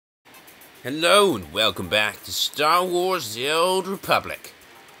Hello and welcome back to Star Wars The Old Republic.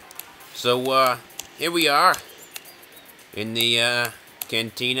 So, here we are in the,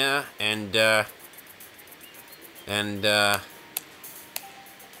 cantina oh,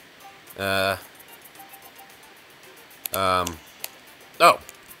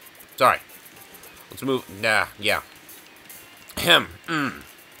 sorry. Let's move, yeah.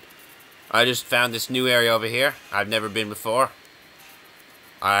 I just found this new area over here. I've never been before.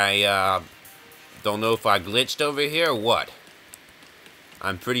 I don't know if I glitched over here or what.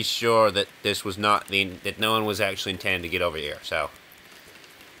 I'm pretty sure that this was not that no one was actually intending to get over here, so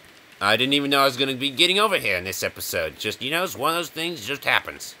I didn't even know I was going to be getting over here in this episode. Just, you know, it's one of those things that just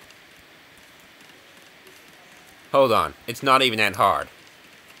happens. Hold on, it's not even that hard.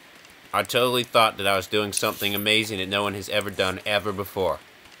 I totally thought that I was doing something amazing that no one has ever done ever before.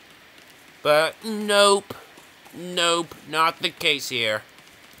 But nope, not the case here.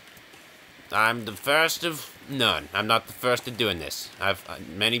 I'm the first of none. I'm not the first to doing this.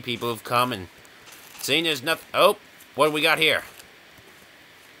 Many people have come and seen there's nothing. Oh, what do we got here?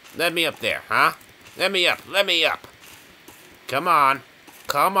 Let me up there, huh? Let me up. Come on,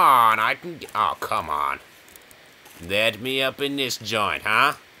 I can. Oh, come on. Let me up in this joint,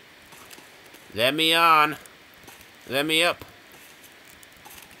 huh? Let me on. Let me up.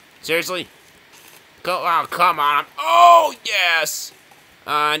 Seriously? Oh, come on. Oh, yes.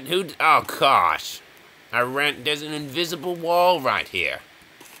 Oh gosh. There's an invisible wall right here.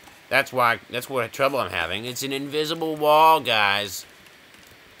 That's what trouble I'm having. It's an invisible wall, guys.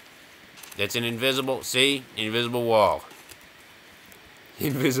 It's an invisible wall.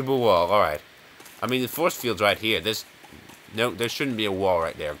 Invisible wall, alright. I mean, the force field's right here. There shouldn't be a wall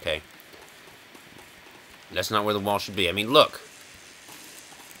right there, okay? That's not where the wall should be. I mean, look.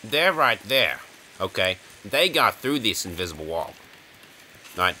 They're right there, okay? They got through this invisible wall.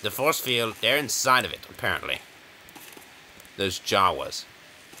 Alright, the force field, they're inside of it, apparently. Those Jawas.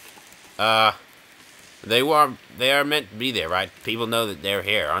 They are meant to be there, right? People know that they're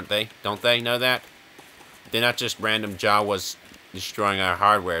here, aren't they? Don't they know that? They're not just random Jawas destroying our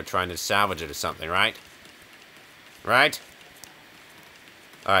hardware trying to salvage it or something, right? Right?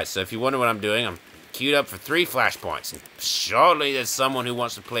 Alright, so if you wonder what I'm doing, I'm queued up for 3 flashpoints. And surely there's someone who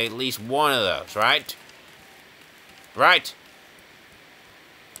wants to play at least one of those, right? Right?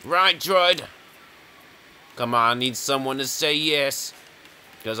 Right, droid? Come on, I need someone to say yes.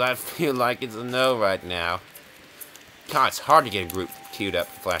 Because I feel like it's a no right now. God, it's hard to get a group queued up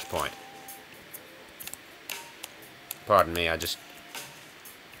for Flashpoint. Pardon me, I just...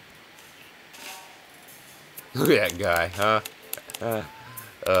 Look at that guy, huh?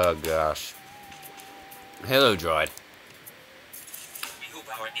 Oh, gosh. Hello, droid. We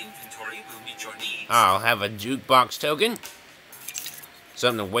hope our inventory will meet your needs. I'll have a jukebox token.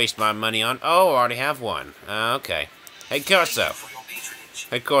 Something to waste my money on. Oh, I already have one. Okay. Hey, Corso.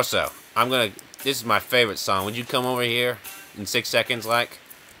 Hey, Corso. This is my favorite song. Would you come over here in 6 seconds, like?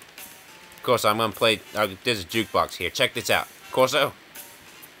 Corso, I'm gonna play. There's a jukebox here. Check this out. Corso.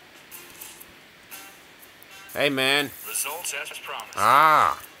 Hey, man. Results as promised.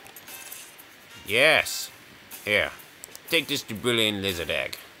 Ah. Yes. Here. Take this brilliant lizard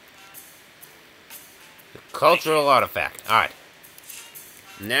egg. The cultural artifact. Alright.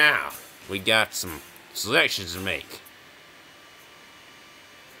 Now, we got some selections to make.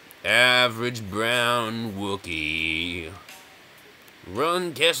 Average brown Wookiee.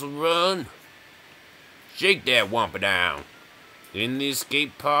 Run, Kessel, run. Shake that wampa down. In the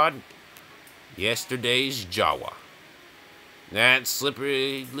escape pod, yesterday's Jawa. That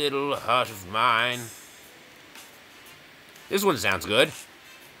slippery little heart of mine. This one sounds good.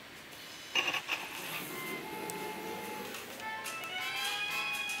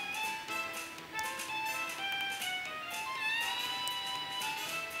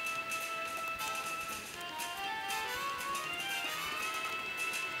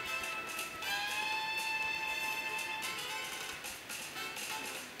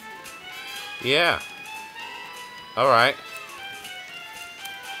 Yeah. Alright.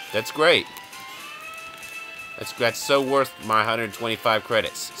 That's great. That's so worth my 125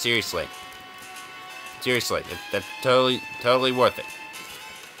 credits. Seriously. Seriously. That's totally worth it.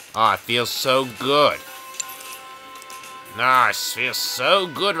 Ah, it feels so good. Ah, it feels so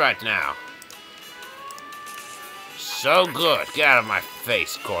good right now. So good. Get out of my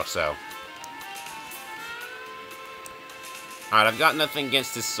face, Corso. Alright, I've got nothing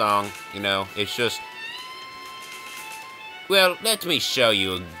against this song, you know, it's just... Well, let me show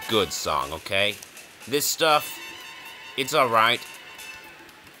you a good song, okay? This stuff, it's alright.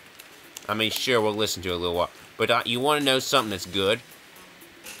 I mean, sure, we'll listen to it a little while. But you want to know something that's good?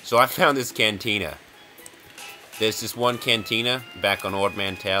 So I found this cantina. There's this one cantina back on Ord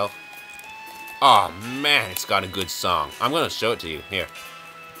Mantell. Oh man, it's got a good song. I'm gonna show it to you. Here.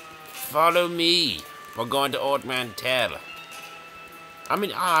 Follow me. We're going to Ord Mantell. I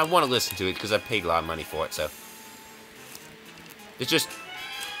mean, I want to listen to it because I paid a lot of money for it, so.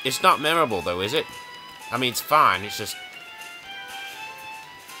 It's not memorable though, is it? I mean, it's fine, it's just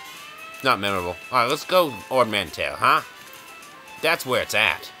not memorable. Alright, let's go Ord Mantell, huh? That's where it's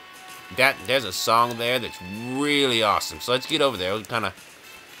at. There's a song there that's really awesome. So let's get over there. We'll kind of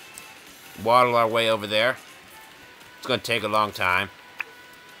waddle our way over there. It's going to take a long time.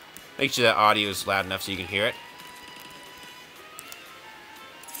 Make sure that audio is loud enough so you can hear it.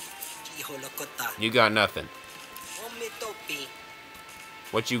 You got nothing.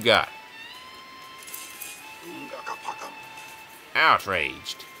 What you got?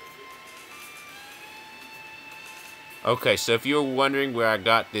 Outraged. Okay, so if you were wondering where I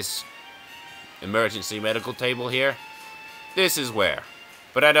got this emergency medical table here, this is where.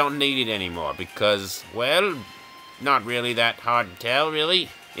 But I don't need it anymore because, well, not really that hard to tell, really,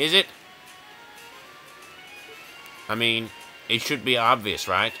 is it? I mean, it should be obvious,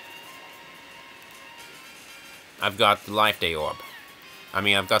 right? I've got the Life Day Orb.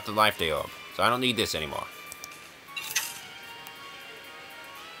 I've got the Life Day Orb, so I don't need this anymore.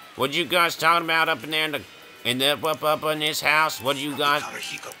 What you guys talking about up in there up in this house? What you guys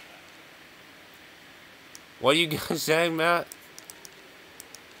saying about?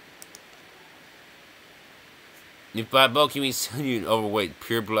 If by bulk you mean you overweight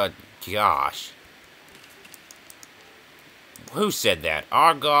pure blood, gosh. Who said that?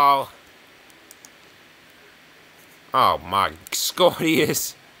 Argyle? Oh my,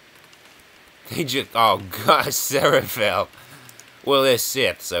 Scortius. They just, oh gosh, Seraphel. Well, they're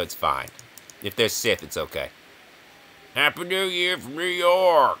Sith, so it's fine. If they're Sith, it's okay. Happy New Year from New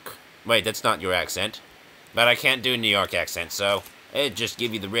York. Wait, that's not your accent. But I can't do a New York accent, so it'll just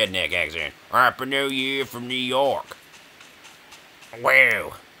give you the redneck accent. Happy New Year from New York.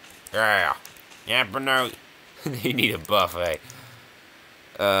 Wow. Yeah. Happy New... They need a buffet.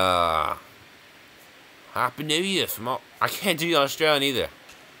 Happy New Year from... I can't do Australian either.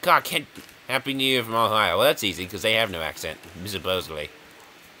 God, I can't... Happy New Year from Ohio. Well, that's easy, because they have no accent, supposedly.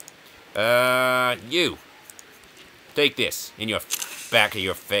 You. Take this in your back of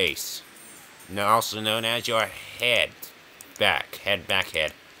your face. Also known as your head. Back.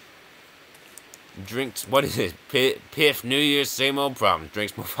 Head. Drinks, what is it? Piff, New Year's, same old problem.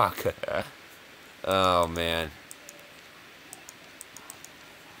 Drinks more vodka. Oh, man.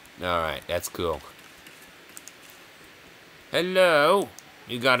 Alright, that's cool. Hello?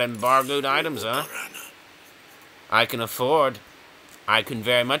 You got embargoed items, huh? I can afford. I can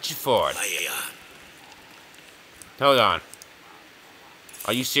very much afford. Hold on.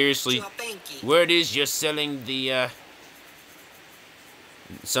 Are you seriously... Where it is you're selling the,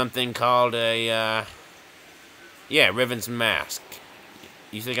 something called a, yeah, Riven's Mask.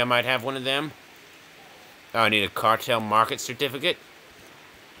 You think I might have one of them? Oh, I need a cartel market certificate?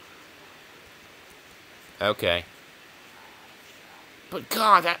 Okay. But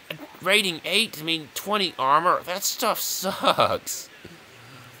God, that rating 8, 20 armor, that stuff sucks.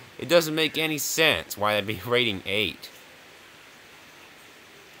 It doesn't make any sense why that'd be rating 8.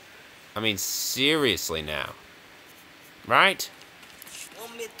 Seriously now. Right?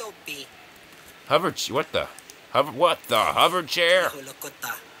 What the hover chair?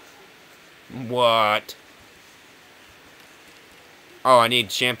 What? Oh, I need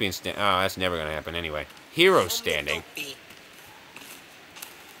champion stand. Oh, that's never gonna happen anyway. Hero standing.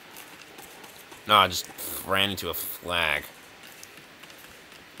 No, I just ran into a flag.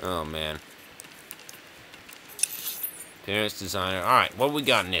 Oh, man. Appearance designer. Alright, what we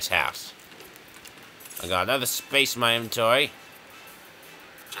got in this house? I got another space in my inventory.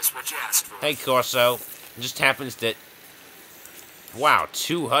 Just what you asked for. Hey, Corso. It just happens that... Wow,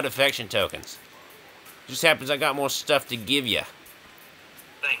 2 HUD affection tokens. Just happens I got more stuff to give you.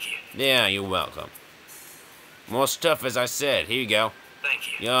 Thank you. Yeah, you're welcome. More stuff, as I said. Here you go. Thank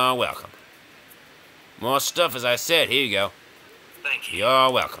you. You're welcome. More stuff, as I said. Here you go. Thank you.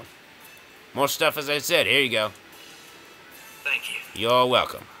 You're welcome. More stuff, as I said. Here you go. Thank you. You're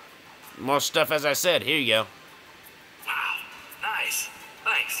welcome. More stuff, as I said. Here you go. Wow. Nice.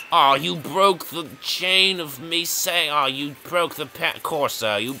 Thanks. Oh, you broke the chain of me saying... Oh, you broke the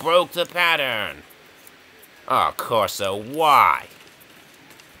Corso, you broke the pattern. Oh, Corso, why?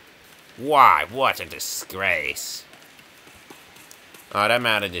 Why? What a disgrace. Alright, I'm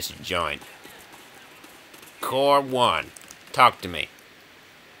out of this joint. Core 1. Talk to me.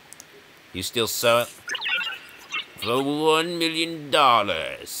 You still sew it? For $1 million.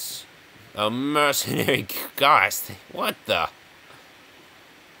 A mercenary. Gosh, what the?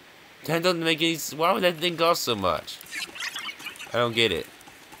 That doesn't make any. Why would that thing cost so much? I don't get it.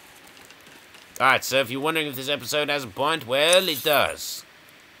 Alright, so if you're wondering if this episode has a point, well, it does.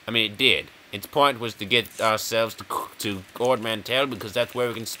 I mean, it did. Its point was to get ourselves to Ord Mantell, because that's where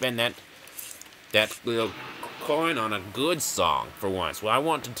we can spend that little coin on a good song for once. Well, I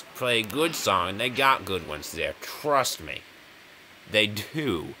want to play a good song, and they got good ones there. Trust me. They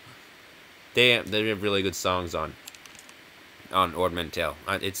do. They have really good songs on Ord Mantell.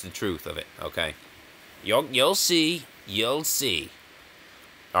 It's the truth of it, okay? You'll see. You'll see.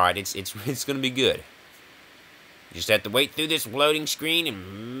 Alright, it's gonna be good. You just have to wait through this loading screen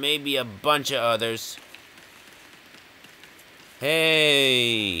and maybe a bunch of others.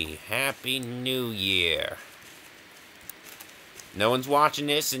 Hey, Happy New Year. No one's watching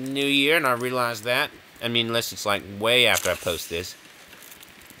this in New Year, and I realize that. I mean, unless it's like way after I post this.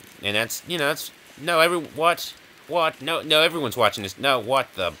 And that's, you know, it's, no, what? No, everyone's watching this. No,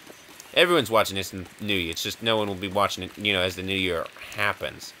 what the? Everyone's watching this in New Year. It's just no one will be watching it, you know, as the New Year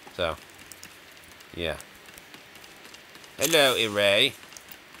happens. So, yeah. Hello, Iray.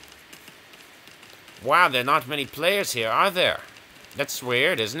 Wow, there are not many players here, are there? That's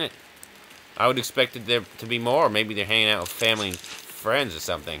weird, isn't it? I would expect there to be more. Maybe they're hanging out with family and friends or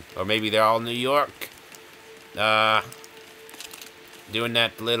something. Or maybe they're all in New York. Doing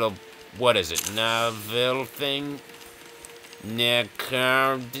that little, what is it, Naville thing?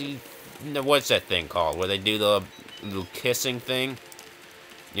 What's that thing called? Where they do the little kissing thing?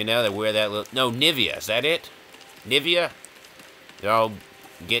 You know, they wear that little, no, Nivea, is that it? Nivea? They're all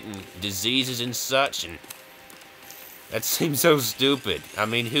getting diseases and such, and that seems so stupid. I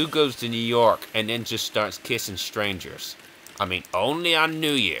mean, who goes to New York and then just starts kissing strangers? I mean, only on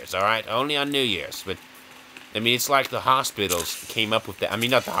New Year's, alright? Only on New Year's, but I mean, it's like the hospitals came up with that. I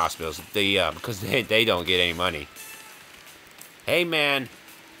mean, not the hospitals, because they don't get any money. Hey, man,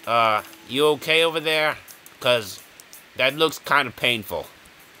 you okay over there? Because that looks kind of painful.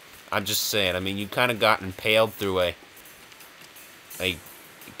 I'm just saying, I mean, you kind of got impaled through a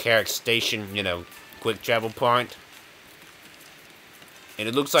Carrick Station, you know, quick travel point. And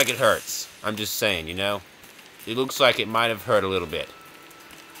it looks like it hurts. I'm just saying, you know. It looks like it might have hurt a little bit.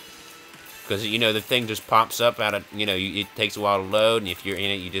 Because, you know, the thing just pops up out of, you know, it takes a while to load, and if you're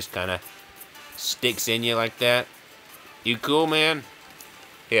in it, you just kind of sticks in you like that. You cool, man?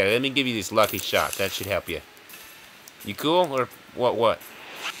 Here, let me give you this lucky shot. That should help you. You cool? Or what?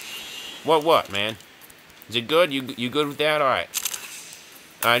 What, man? Is it good? You good with that? Alright.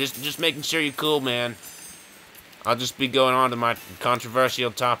 Alright, just making sure you're cool, man. I'll just be going on to my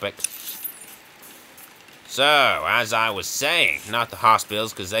controversial topic. So, as I was saying, not the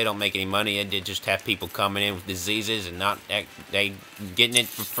hospitals, because they don't make any money, and they just have people coming in with diseases and they getting it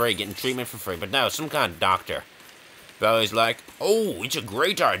for free, getting treatment for free. But no, some kind of doctor. They're always like, oh, it's a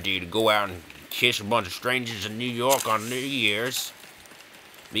great idea to go out and kiss a bunch of strangers in New York on New Year's.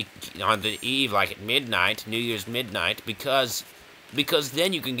 On the eve, like at midnight, New Year's midnight, because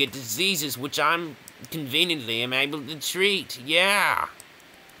then you can get diseases which I'm conveniently am able to treat. Yeah.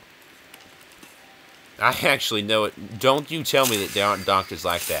 I actually know it. Don't you tell me that there aren't doctors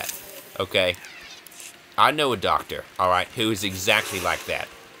like that, okay? I know a doctor, alright, who is exactly like that,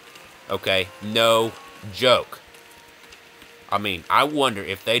 okay? No joke. I mean, I wonder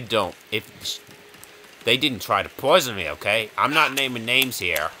if they didn't try to poison me, okay? I'm not naming names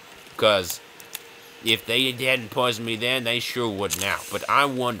here, because if they hadn't poisoned me then, they sure would now. But I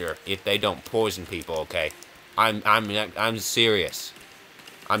wonder if they don't poison people, okay? I'm serious.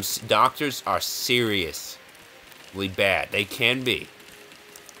 Doctors are seriously bad. They can be.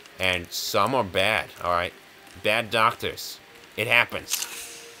 And some are bad, alright? Bad doctors. It happens.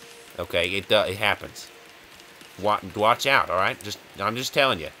 Okay, it happens. Watch out, alright? I'm just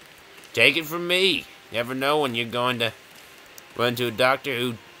telling you. Take it from me. Never know when you're going to run to a doctor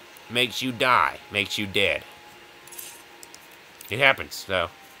who makes you die, makes you dead. It happens, so.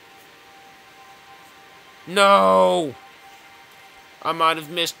 No! I might have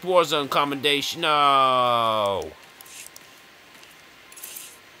missed Warzone commendation. No!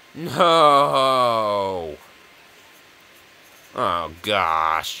 No! Oh,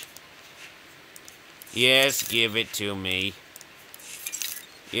 gosh. Yes, give it to me.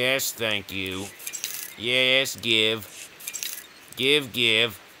 Yes, thank you. Yes, give.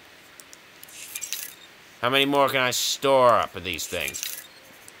 Give. How many more can I store up of these things?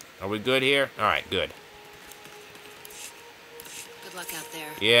 Are we good here? Alright, good. Good luck out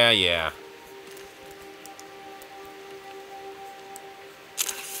there. Yeah.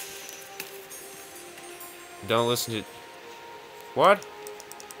 Don't listen to... What?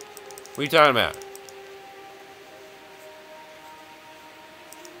 What are you talking about?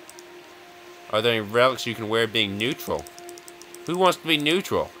 Are there any relics you can wear being neutral? Who wants to be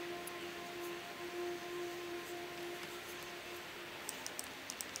neutral?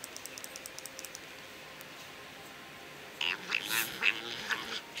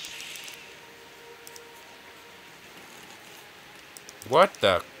 What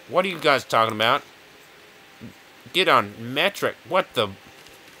the? What are you guys talking about? Get on metric. What the?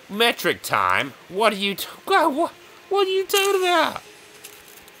 Metric time? What are you... God, what are you talking about?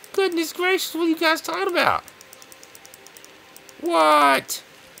 Goodness gracious, what are you guys talking about? What?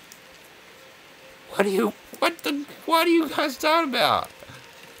 What are you guys talking about?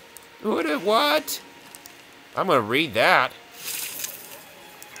 What? I'm gonna read that.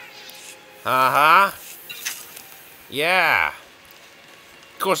 Uh-huh. Yeah.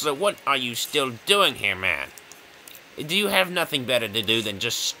 Of course, what are you still doing here, man? Do you have nothing better to do than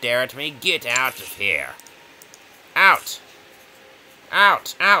just stare at me? Get out of here. Out.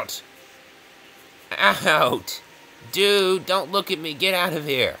 Out. Out. Out. Dude, don't look at me. Get out of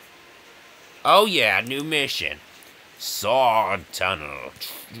here. Oh yeah, new mission. Sword tunnel.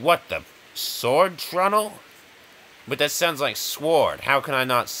 What the? Sword tunnel? But that sounds like sword. How can I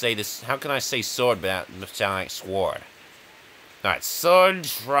not say this? How can I say sword without sounding like sword? Alright, sword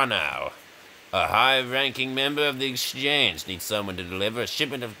tunnel. A high-ranking member of the Exchange needs someone to deliver a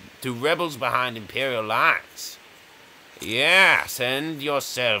shipment to rebels behind Imperial lines. Yeah, send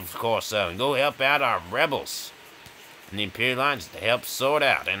yourself, Corso, and go help out our rebels and the Imperial lines to help sort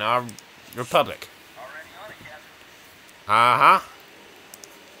out in our Republic. Already on it, Captain. Uh-huh.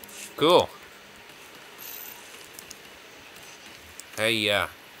 Cool.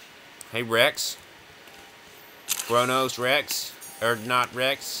 Hey, Rex. Chronos Rex. Or not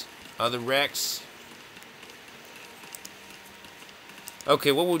Rex. Other Rex.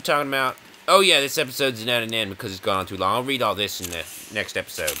 Okay, what were we talking about? Oh yeah, this episode's not an end because it's gone on too long. I'll read all this in the next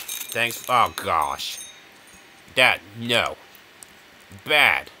episode. Thanks. Oh gosh. That, no.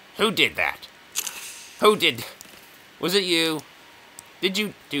 Bad. Who did that? Who did... Was it you? Did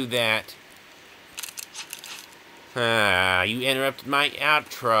you do that? You interrupted my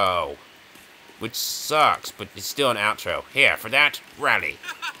outro. Which sucks, but it's still an outro. Here, for that, rally.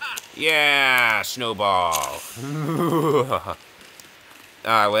 Yeah, snowball. Alright,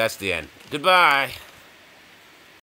 well, that's the end. Goodbye.